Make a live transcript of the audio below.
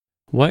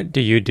What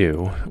do you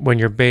do when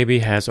your baby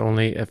has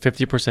only a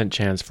 50%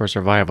 chance for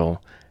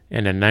survival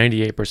and a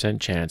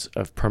 98% chance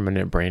of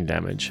permanent brain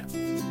damage?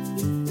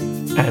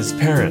 As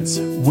parents,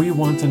 we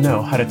want to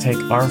know how to take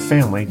our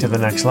family to the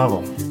next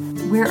level.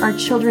 Where our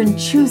children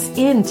choose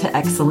into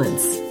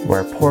excellence.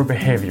 Where poor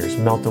behaviors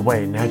melt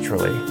away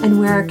naturally. And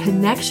where our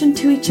connection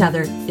to each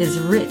other is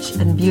rich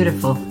and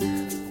beautiful.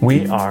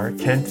 We are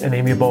Kent and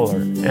Amy Bowler,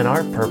 and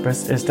our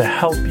purpose is to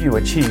help you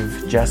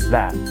achieve just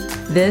that.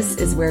 This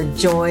is where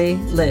joy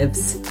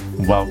lives.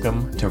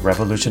 Welcome to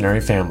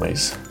Revolutionary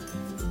Families.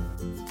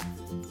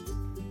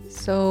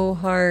 So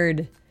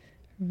hard,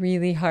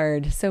 really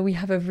hard. So we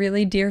have a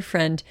really dear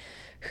friend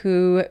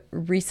who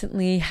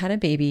recently had a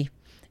baby,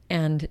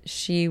 and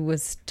she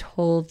was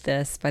told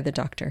this by the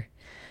doctor,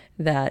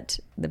 that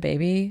the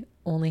baby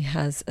only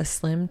has a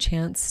slim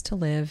chance to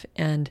live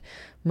and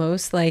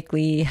most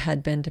likely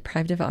had been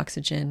deprived of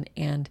oxygen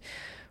and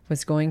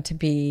was going to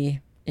be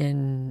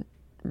in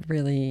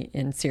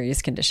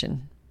serious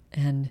condition.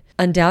 And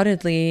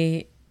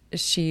undoubtedly,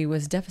 she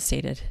was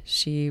devastated.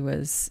 She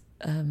was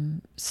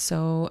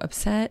so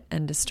upset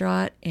and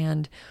distraught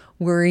and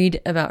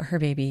worried about her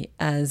baby,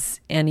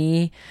 as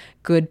any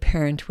good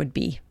parent would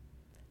be.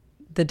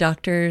 The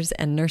doctors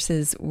and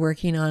nurses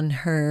working on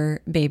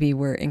her baby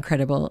were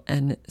incredible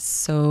and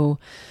so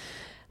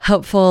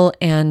helpful,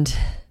 and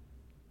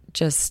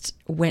just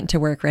went to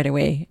work right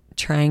away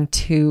trying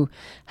to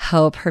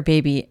help her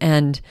baby.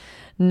 And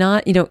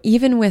not,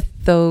 even with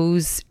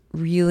those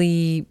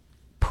really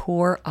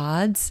poor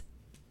odds,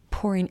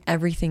 pouring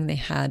everything they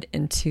had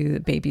into the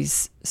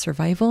baby's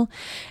survival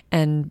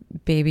and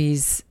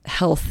baby's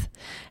health.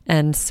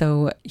 And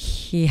so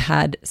he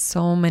had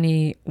so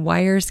many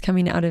wires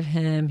coming out of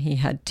him. He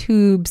had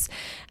tubes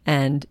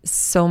and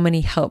so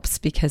many helps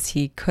because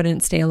he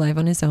couldn't stay alive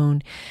on his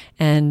own.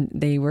 And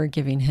they were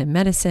giving him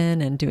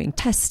medicine and doing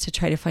tests to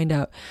try to find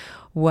out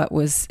what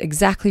was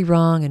exactly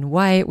wrong and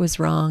why it was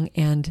wrong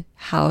and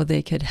how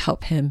they could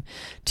help him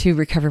to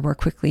recover more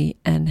quickly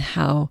and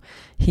how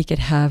he could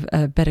have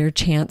a better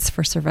chance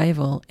for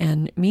survival.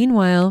 And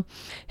meanwhile,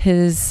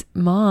 his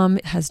mom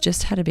has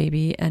just had a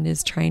baby and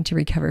is trying to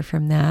recover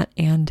from that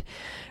and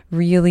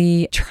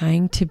really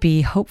trying to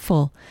be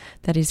hopeful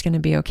that he's going to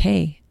be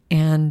okay.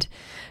 And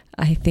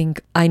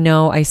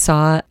I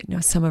saw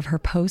some of her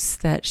posts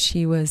that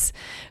she was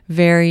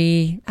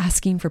very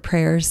asking for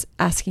prayers,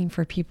 asking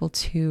for people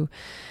to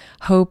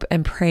hope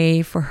and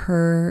pray for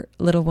her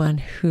little one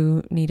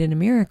who needed a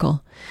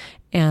miracle.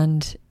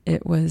 And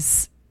it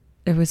was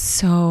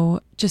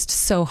so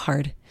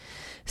hard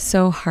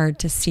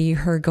to see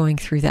her going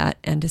through that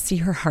and to see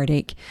her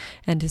heartache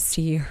and to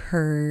see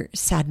her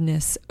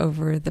sadness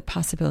over the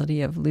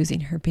possibility of losing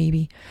her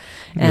baby.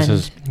 And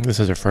this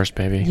is her first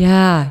baby.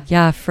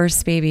 Yeah,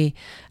 first baby.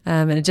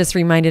 And it just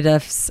reminded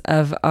us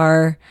of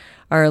our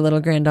little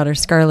granddaughter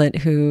Scarlett,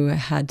 who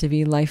had to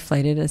be life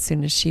flighted as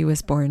soon as she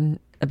was born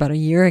about a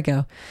year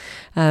ago.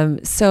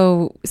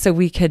 So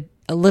we could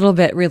a little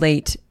bit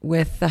relate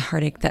with the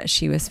heartache that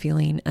she was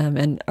feeling.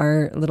 And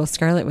our little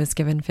Scarlett was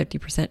given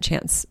 50%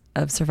 chance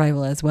of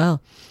survival as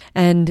well.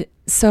 And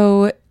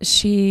so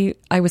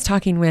I was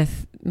talking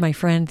with my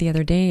friend the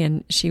other day,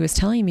 and she was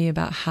telling me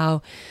about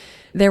how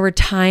there were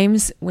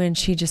times when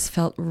she just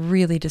felt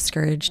really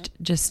discouraged,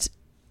 just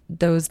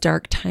those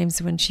dark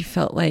times when she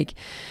felt like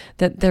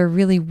that there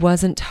really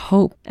wasn't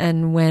hope.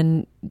 And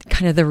when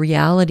kind of the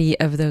reality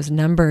of those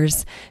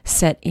numbers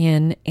set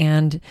in,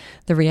 and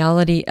the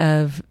reality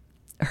of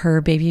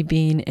her baby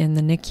being in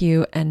the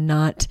NICU and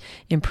not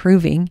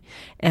improving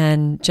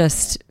and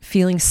just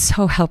feeling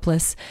so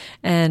helpless,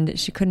 and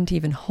she couldn't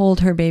even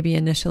hold her baby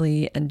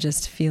initially, and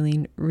just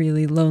feeling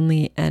really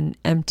lonely and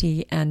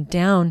empty and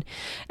down.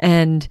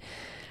 And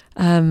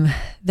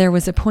there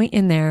was a point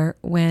in there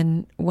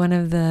when one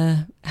of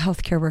the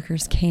healthcare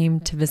workers came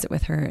to visit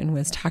with her and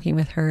was talking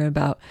with her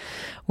about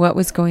what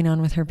was going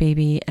on with her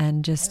baby,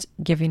 and just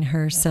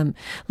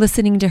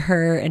listening to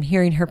her and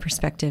hearing her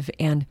perspective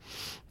and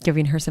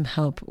giving her some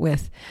help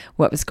with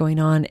what was going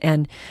on.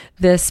 And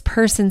this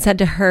person said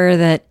to her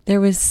that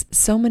there was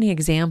so many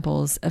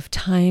examples of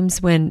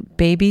times when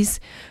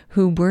babies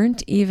who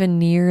weren't even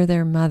near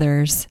their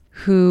mothers,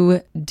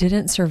 who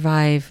didn't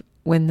survive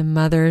when the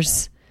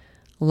mothers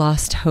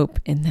lost hope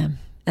in them.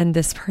 And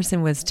this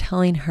person was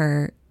telling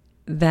her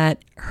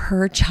that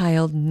her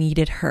child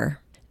needed her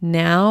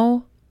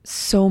now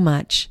so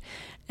much.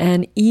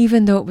 And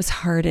even though it was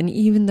hard, and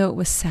even though it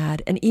was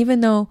sad, and even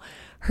though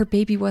her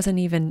baby wasn't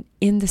even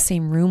in the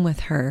same room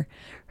with her,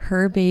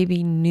 her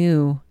baby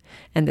knew,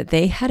 and that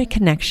they had a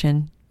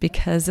connection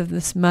because of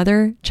this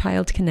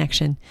mother-child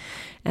connection,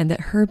 and that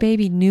her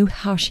baby knew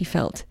how she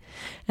felt,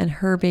 and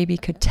her baby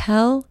could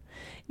tell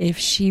if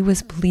she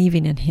was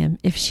believing in him,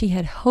 if she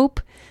had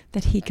hope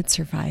that he could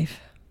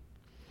survive.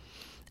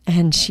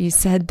 And she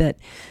said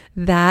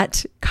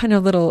that kind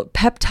of little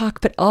pep talk,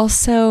 but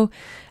also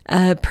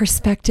a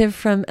perspective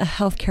from a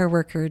healthcare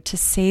worker to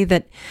say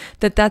that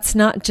that's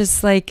not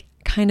just like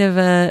kind of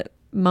a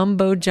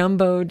mumbo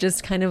jumbo,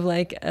 just kind of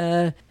like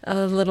a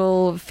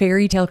little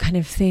fairy tale kind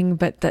of thing,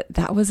 but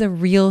that was a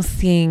real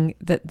thing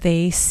that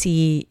they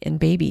see in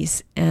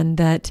babies, and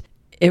that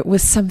it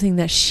was something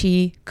that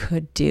she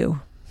could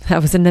do.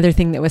 That was another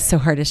thing that was so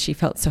hard, as she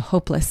felt so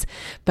hopeless,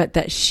 but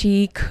that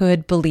she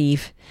could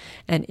believe.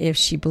 And if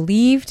she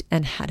believed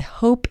and had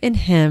hope in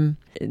him,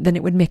 then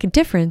it would make a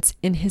difference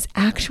in his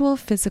actual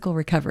physical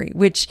recovery,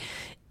 which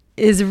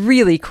is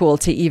really cool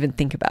to even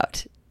think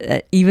about,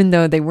 even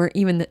though they weren't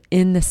even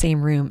in the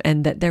same room,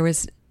 and that there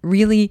was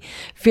really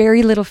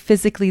very little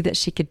physically that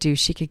she could do.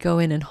 She could go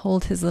in and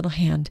hold his little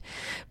hand,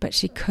 but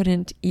she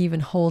couldn't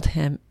even hold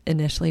him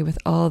initially with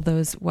all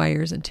those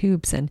wires and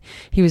tubes, and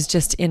he was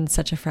just in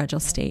such a fragile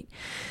state.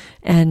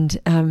 And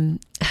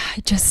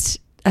just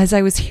as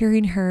I was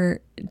hearing her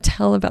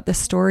tell about the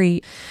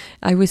story,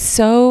 I was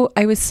so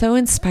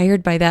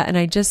inspired by that, and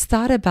I just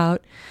thought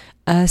about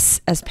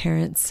us as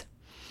parents,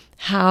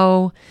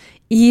 how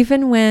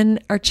even when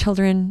our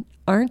children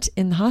aren't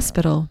in the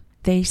hospital,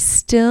 they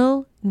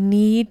still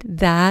need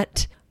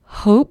that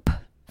hope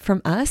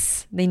from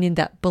us. They need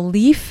that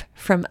belief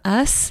from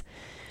us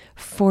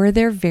for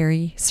their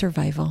very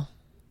survival.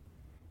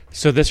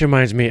 So this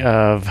reminds me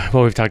of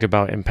what we've talked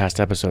about in past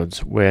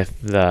episodes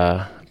with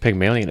the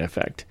Pygmalion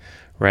effect,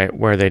 right?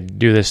 Where they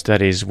do the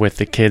studies with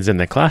the kids in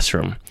the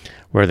classroom,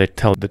 where they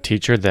tell the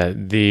teacher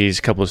that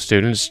these couple of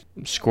students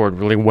scored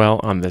really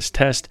well on this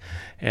test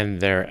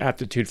and their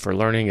aptitude for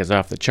learning is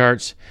off the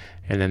charts.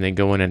 And then they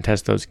go in and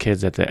test those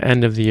kids at the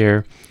end of the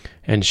year.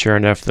 And sure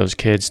enough, those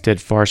kids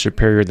did far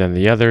superior than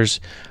the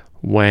others,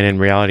 when in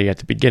reality, at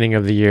the beginning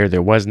of the year,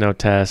 there was no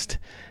test,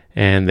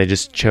 and they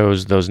just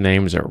chose those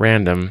names at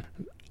random.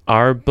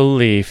 Our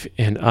belief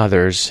in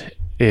others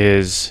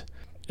is,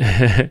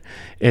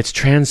 it's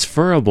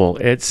transferable.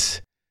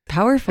 It's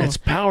powerful. It's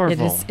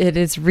powerful. It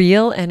is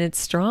real, and it's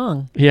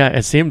strong. Yeah,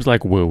 it seems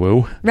like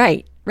woo-woo.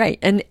 Right.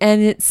 And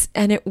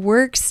it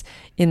works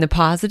in the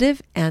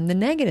positive and the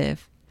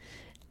negative.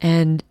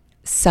 And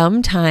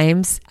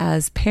sometimes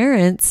as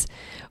parents,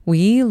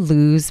 we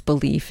lose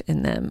belief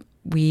in them.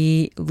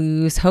 We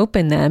lose hope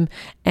in them,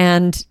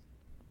 and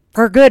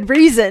for good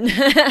reason.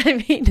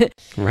 I mean,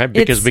 right,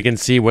 because we can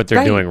see what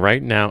they're doing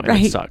right now,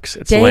 and it sucks.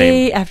 It's day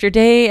lame. After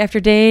day after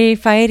day,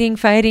 fighting,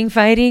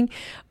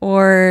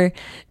 or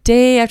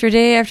day after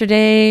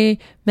day,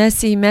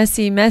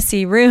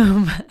 messy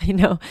room.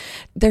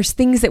 There's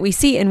things that we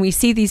see, and we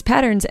see these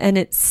patterns, and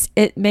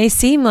it may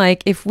seem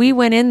like if we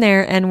went in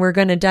there and we're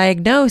going to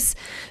diagnose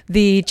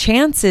the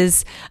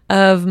chances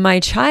of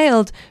my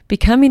child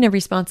becoming a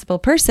responsible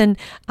person,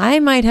 I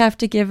might have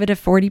to give it a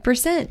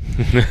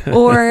 40%,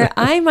 or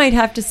I might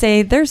have to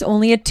say there's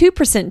only a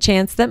 2%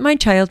 chance that my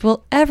child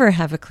will ever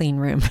have a clean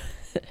room.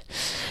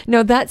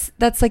 No, that's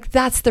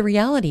the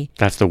reality.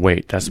 That's the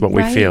weight. That's what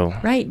we feel.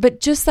 Right. But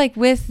just like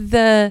with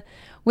the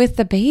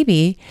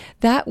baby,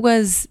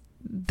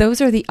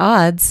 those are the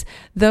odds.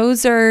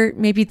 Those are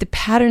maybe the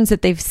patterns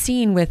that they've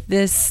seen with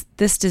this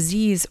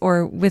disease,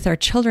 or with our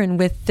children,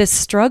 with this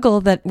struggle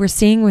that we're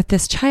seeing with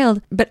this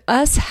child. But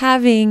us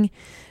having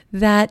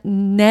that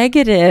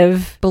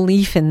negative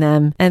belief in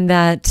them, and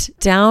that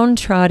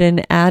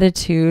downtrodden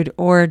attitude,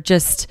 or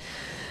just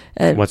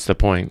what's the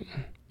point?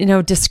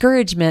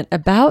 Discouragement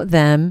about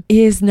them,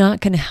 is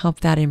not going to help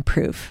that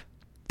improve.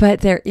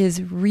 But there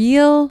is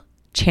real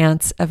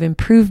chance of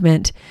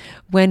improvement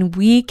when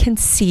we can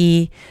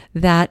see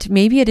that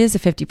maybe it is a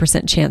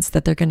 50% chance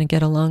that they're going to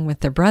get along with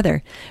their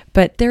brother,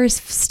 but there is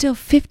still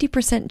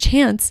 50%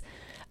 chance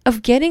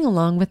of getting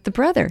along with the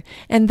brother.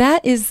 And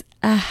that is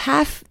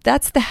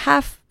that's the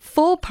half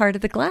full part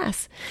of the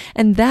glass.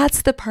 And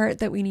that's the part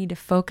that we need to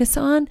focus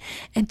on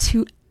and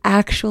to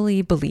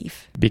actually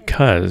believe.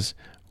 Because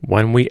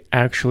when we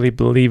actually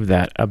believe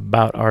that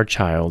about our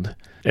child,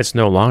 it's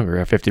no longer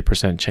a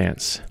 50%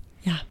 chance.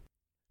 Yeah.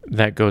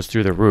 That goes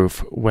through the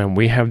roof when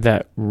we have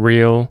that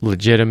real,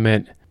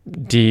 legitimate,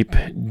 deep,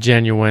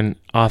 genuine,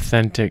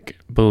 authentic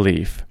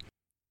belief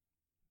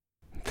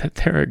that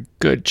they're a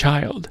good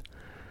child.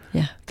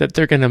 Yeah. That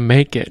they're going to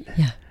make it.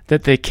 Yeah.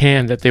 That they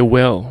can, that they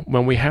will.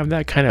 When we have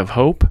that kind of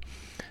hope,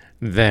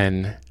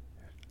 then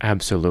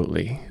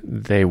absolutely,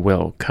 they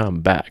will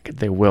come back.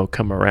 They will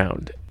come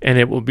around. And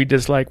it will be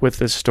just like with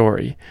this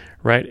story,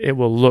 right? It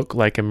will look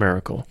like a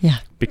miracle. Yeah.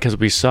 Because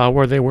we saw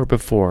where they were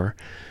before.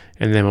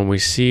 And then when we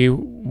see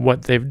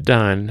what they've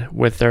done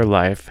with their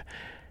life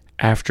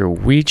after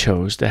we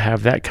chose to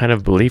have that kind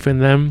of belief in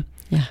them,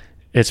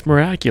 it's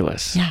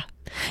miraculous. Yeah.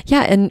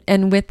 Yeah.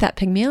 And with that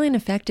Pygmalion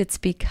effect, it's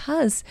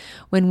because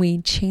when we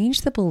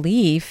change the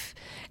belief,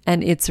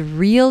 and it's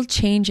real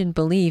change in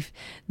belief,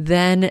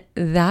 then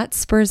that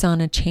spurs on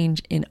a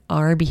change in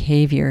our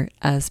behavior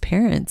as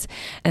parents.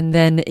 And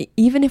then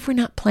even if we're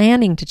not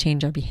planning to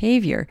change our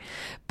behavior,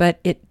 but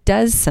it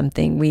does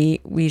something,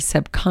 we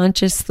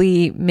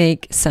subconsciously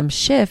make some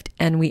shift,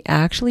 and we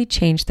actually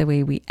change the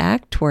way we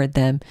act toward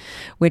them,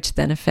 which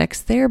then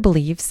affects their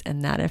beliefs,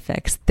 and that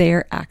affects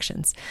their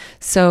actions.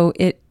 So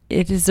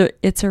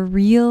it's a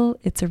real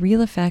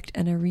effect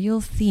and a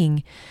real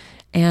thing.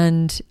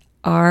 And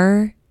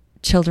our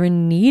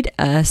children need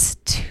us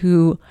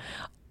to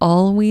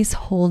always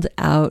hold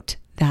out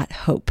that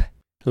hope.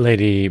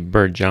 Lady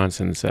Bird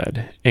Johnson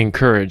said,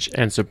 encourage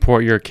and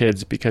support your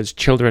kids because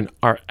children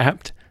are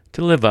apt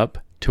to live up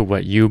to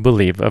what you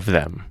believe of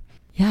them.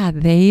 Yeah,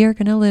 they are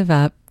going to live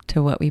up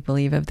to what we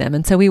believe of them.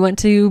 And so we want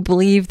to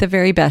believe the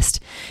very best.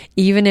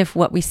 Even if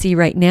what we see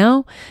right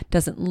now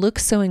doesn't look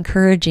so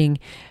encouraging,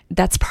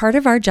 that's part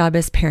of our job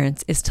as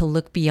parents, is to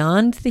look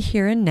beyond the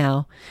here and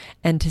now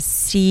and to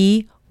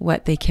see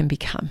what they can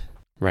become.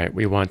 Right.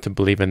 We want to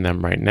believe in them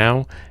right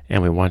now,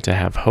 and we want to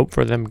have hope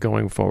for them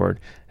going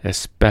forward,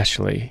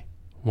 especially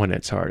when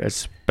it's hard,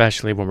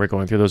 especially when we're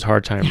going through those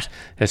hard times,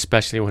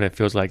 especially when it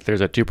feels like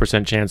there's a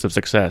 2% chance of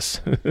success.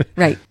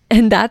 Right.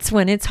 And that's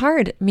when it's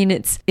hard. I mean,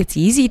 it's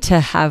easy to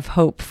have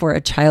hope for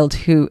a child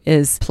who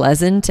is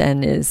pleasant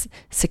and is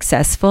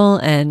successful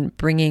and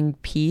bringing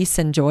peace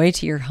and joy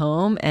to your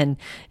home. And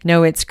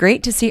it's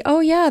great to see,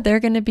 oh yeah, they're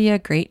going to be a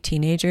great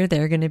teenager.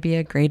 They're going to be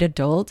a great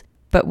adult.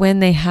 But when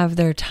they have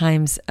their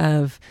times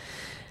of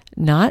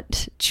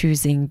not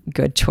choosing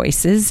good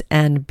choices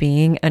and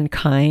being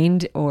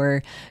unkind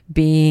or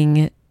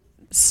being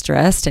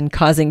stressed and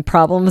causing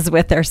problems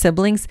with their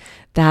siblings,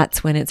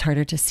 that's when it's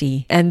harder to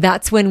see. And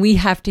that's when we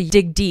have to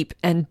dig deep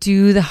and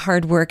do the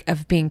hard work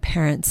of being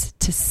parents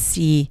to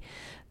see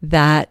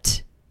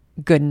that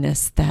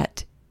goodness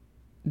that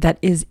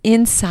is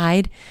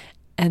inside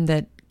and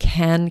that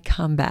can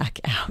come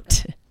back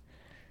out.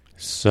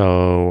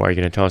 So are you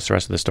going to tell us the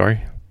rest of the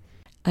story?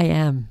 I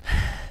am.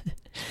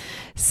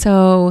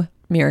 So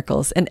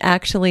miracles. And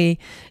actually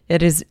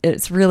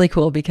it's really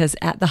cool because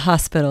at the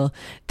hospital,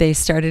 they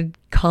started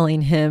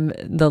calling him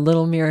the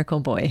little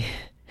miracle boy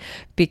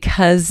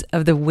because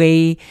of the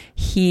way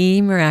he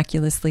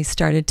miraculously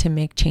started to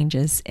make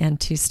changes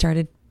and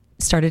started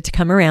to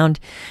come around.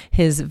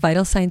 His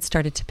vital signs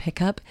started to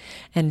pick up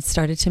and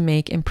started to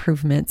make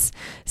improvements,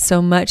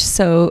 so much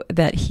so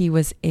that he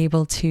was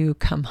able to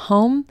come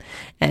home,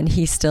 and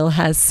he still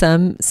has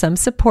some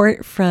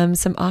support from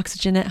some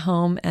oxygen at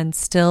home and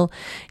still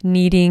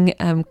needing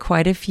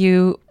quite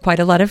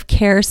a lot of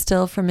care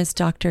still from his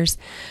doctors,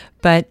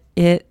 but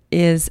it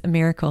is a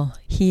miracle.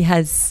 He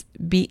has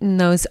beaten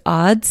those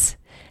odds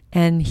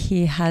and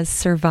he has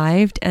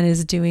survived and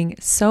is doing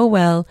so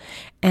well,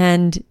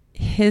 and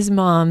his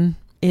mom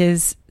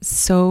is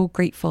so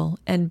grateful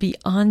and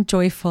beyond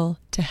joyful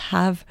to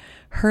have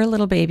her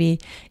little baby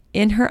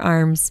in her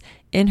arms,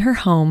 in her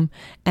home,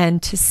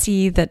 and to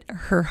see that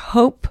her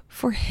hope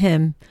for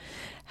him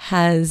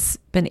has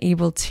been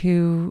able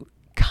to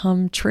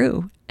come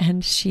true.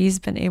 And she's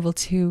been able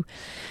to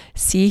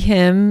see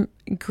him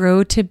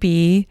grow to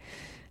be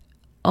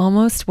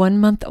almost 1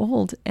 month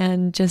old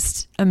and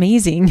just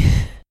amazing.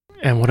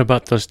 And what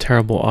about those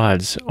terrible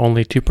odds?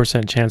 Only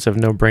 2% chance of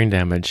no brain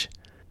damage.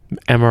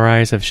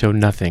 MRIs have shown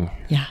nothing.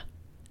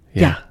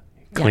 Yeah.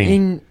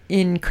 Clean.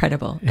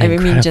 Incredible. I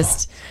mean,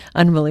 just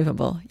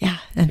unbelievable. Yeah.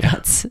 And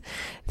that's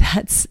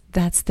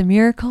the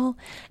miracle,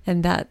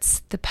 and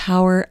that's the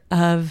power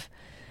of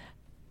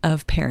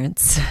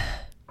parents.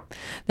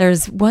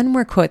 There's one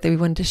more quote that we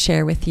wanted to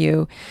share with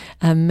you.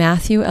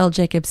 Matthew L.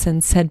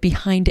 Jacobson said,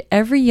 "Behind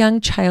every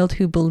young child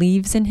who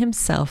believes in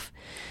himself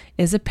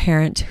is a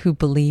parent who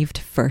believed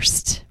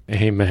first."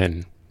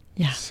 Amen.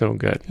 Yeah. So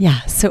good.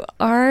 Yeah. So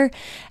our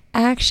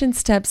action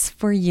steps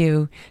for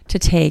you to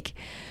take,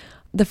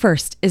 the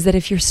first is that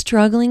if you're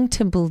struggling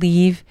to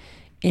believe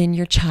in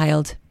your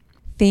child,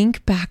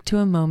 think back to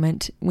a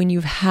moment when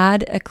you've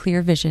had a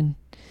clear vision,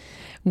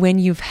 when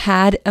you've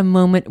had a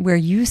moment where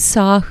you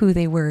saw who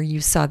they were,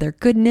 you saw their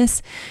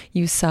goodness,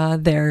 you saw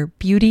their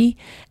beauty,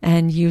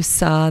 and you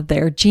saw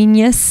their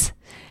genius,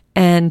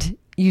 and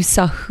you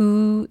saw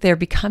who they're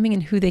becoming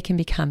and who they can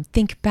become.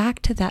 Think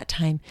back to that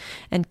time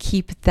and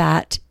keep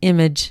that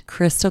image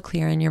crystal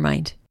clear in your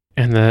mind.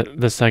 And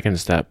the second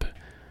step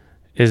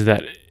is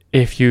that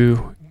if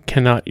you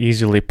cannot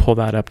easily pull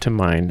that up to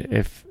mind,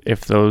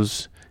 if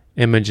those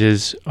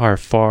images are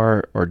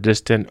far or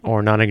distant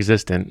or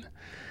non-existent,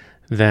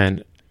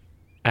 then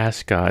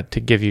ask God to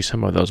give you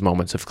some of those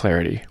moments of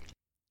clarity.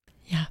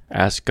 Yeah.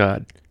 Ask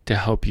God to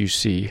help you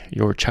see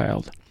your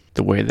child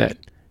the way that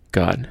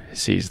God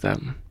sees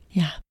them.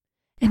 Yeah.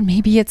 And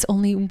maybe it's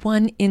only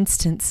one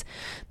instance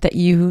that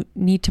you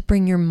need to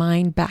bring your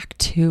mind back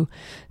to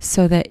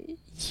so that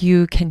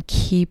you can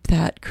keep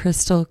that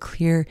crystal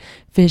clear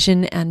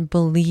vision and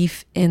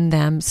belief in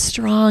them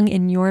strong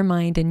in your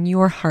mind and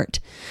your heart,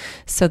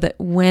 so that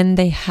when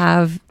they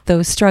have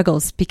those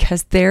struggles,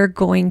 because they're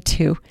going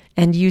to,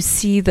 and you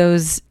see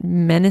those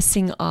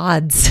menacing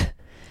odds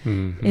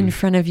in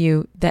front of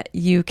you, that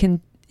you can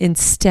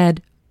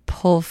instead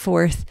pull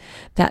forth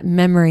that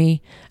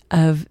memory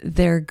of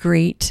their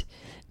great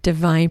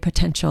divine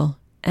potential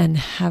and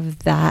have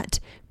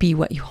that be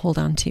what you hold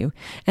on to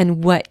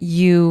and what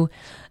you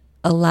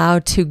allow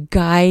to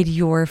guide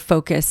your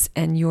focus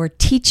and your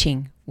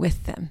teaching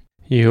with them.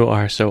 You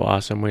are so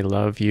awesome. We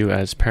love you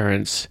as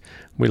parents.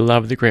 We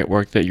love the great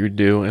work that you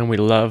do, and we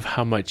love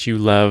how much you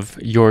love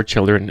your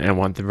children and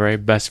want the very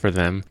best for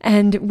them.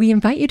 And we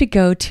invite you to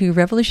go to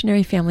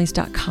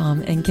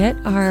revolutionaryfamilies.com and get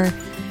our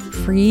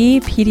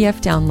free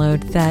PDF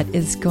download that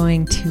is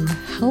going to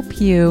help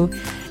you.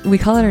 We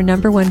call it our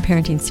number one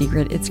parenting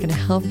secret. It's going to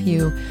help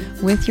you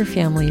with your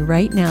family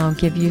right now,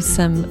 give you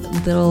some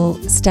little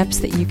steps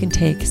that you can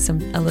take,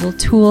 a little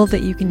tool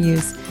that you can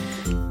use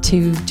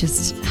to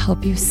just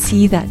help you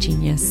see that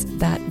genius,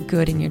 that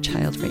good in your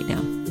child right now.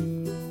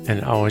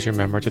 And always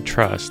remember to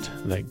trust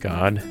that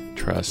God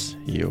trusts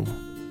you.